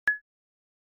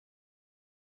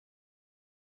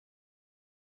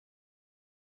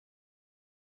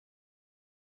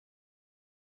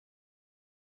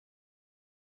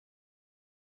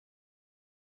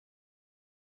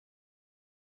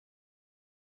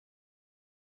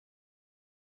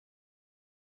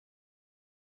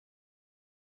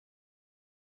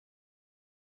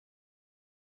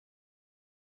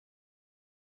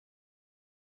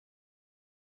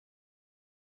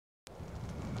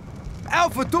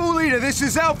Alpha 2 leader, this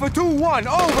is Alpha 2-1,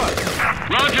 over.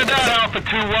 Roger that, Alpha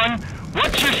 2-1.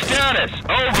 What's your status?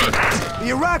 Over.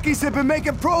 The Iraqis have been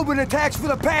making probing attacks for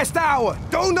the past hour.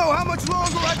 Don't know how much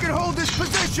longer I can hold this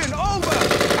position. Over.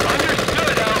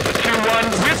 Understood, Alpha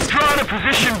 2-1. Withdraw to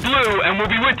position blue, and we'll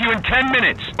be with you in 10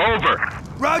 minutes. Over.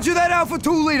 Roger that, Alpha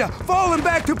 2 leader. Falling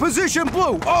back to position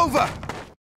blue. Over.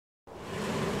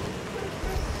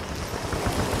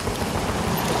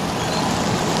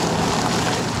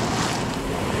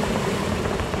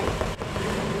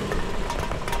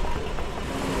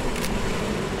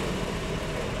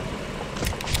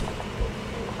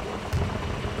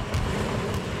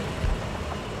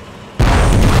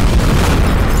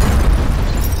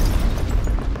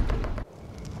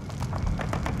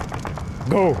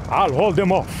 Go, I'll hold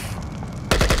them off.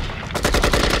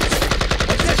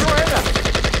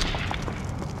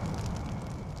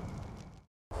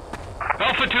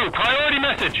 Alpha 2, priority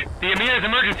message. The Emir's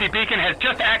emergency beacon has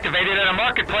just activated at a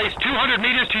marketplace 200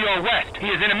 meters to your west. He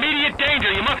is in immediate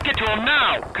danger. You must get to him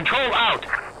now. Control out.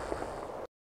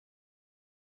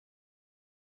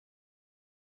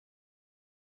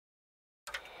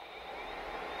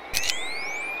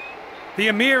 The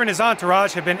Emir and his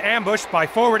entourage have been ambushed by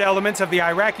forward elements of the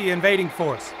Iraqi invading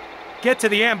force. Get to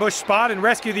the ambush spot and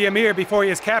rescue the Emir before he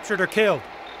is captured or killed.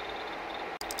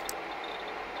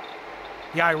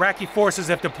 The Iraqi forces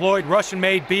have deployed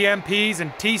Russian-made BMPs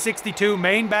and T-62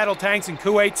 main battle tanks in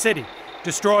Kuwait City.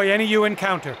 Destroy any you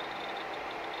encounter.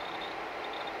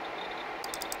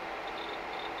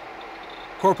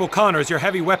 Corporal Connors, your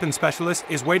heavy weapons specialist,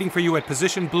 is waiting for you at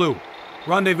position blue.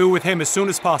 Rendezvous with him as soon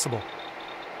as possible.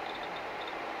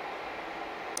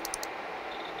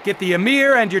 Get the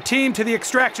Emir and your team to the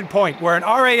extraction point, where an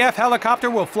RAF helicopter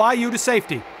will fly you to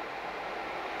safety.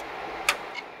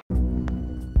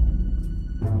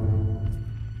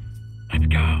 Let's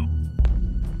go.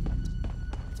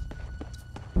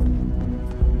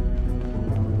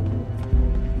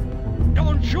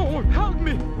 Don't shoot! Help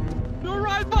me! They're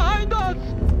right behind us!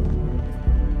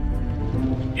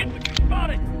 It's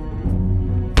spotted.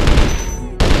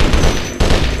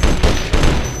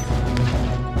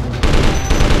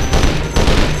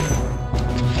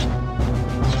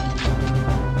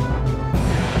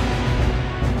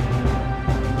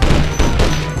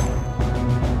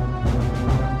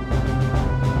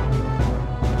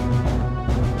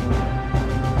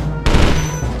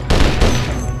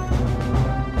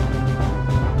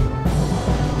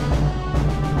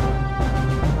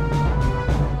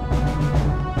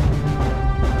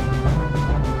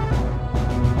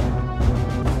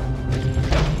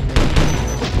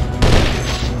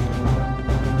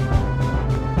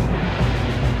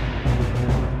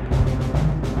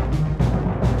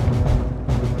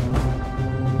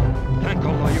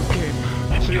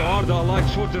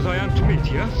 Soldiers I am to meet,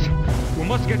 yes? We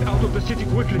must get out of the city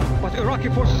quickly, but Iraqi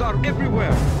forces are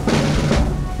everywhere.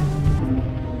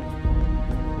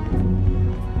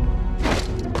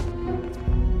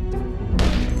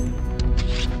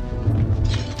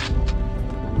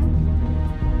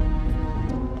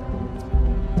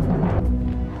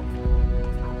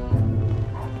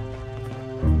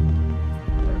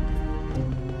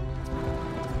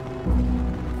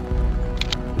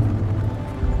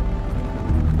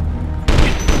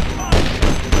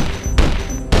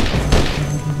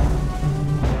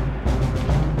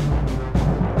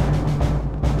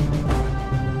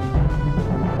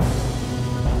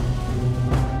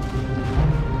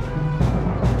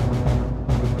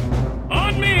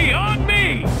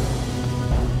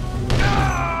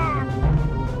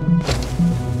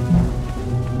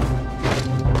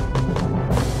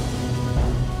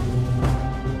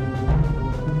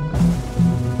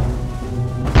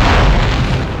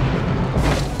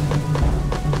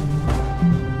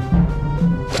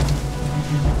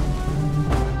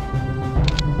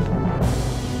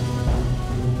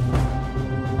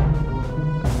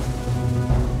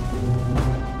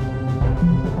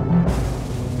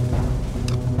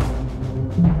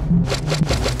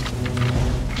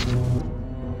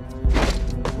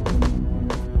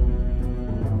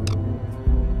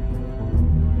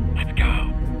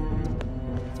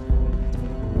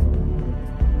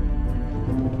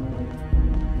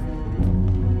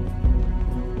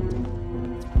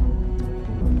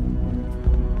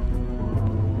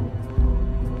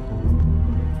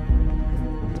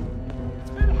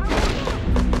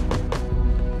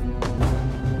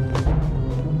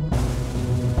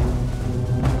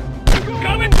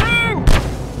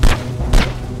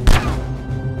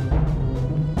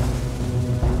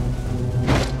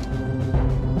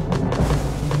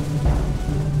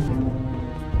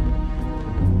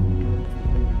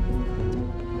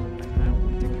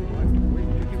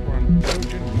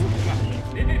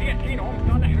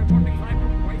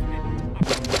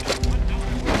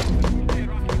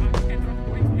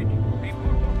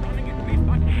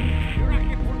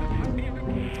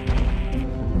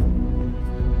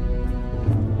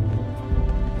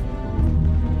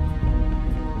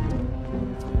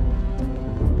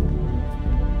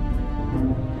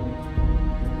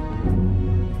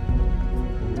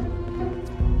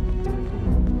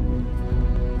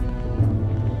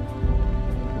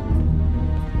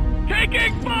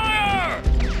 Taking fire!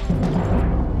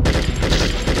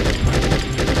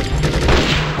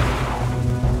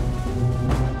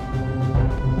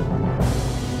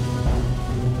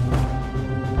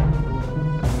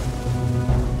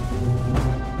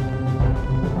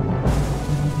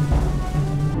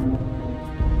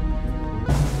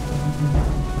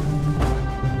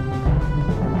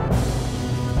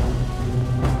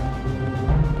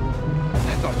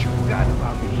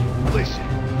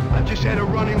 Had a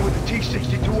run-in with the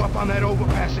T-62 up on that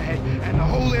overpass ahead, and the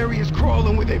whole area is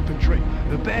crawling with infantry.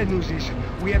 The bad news is,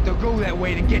 we have to go that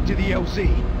way to get to the LZ.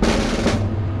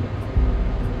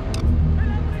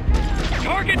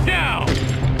 Target down!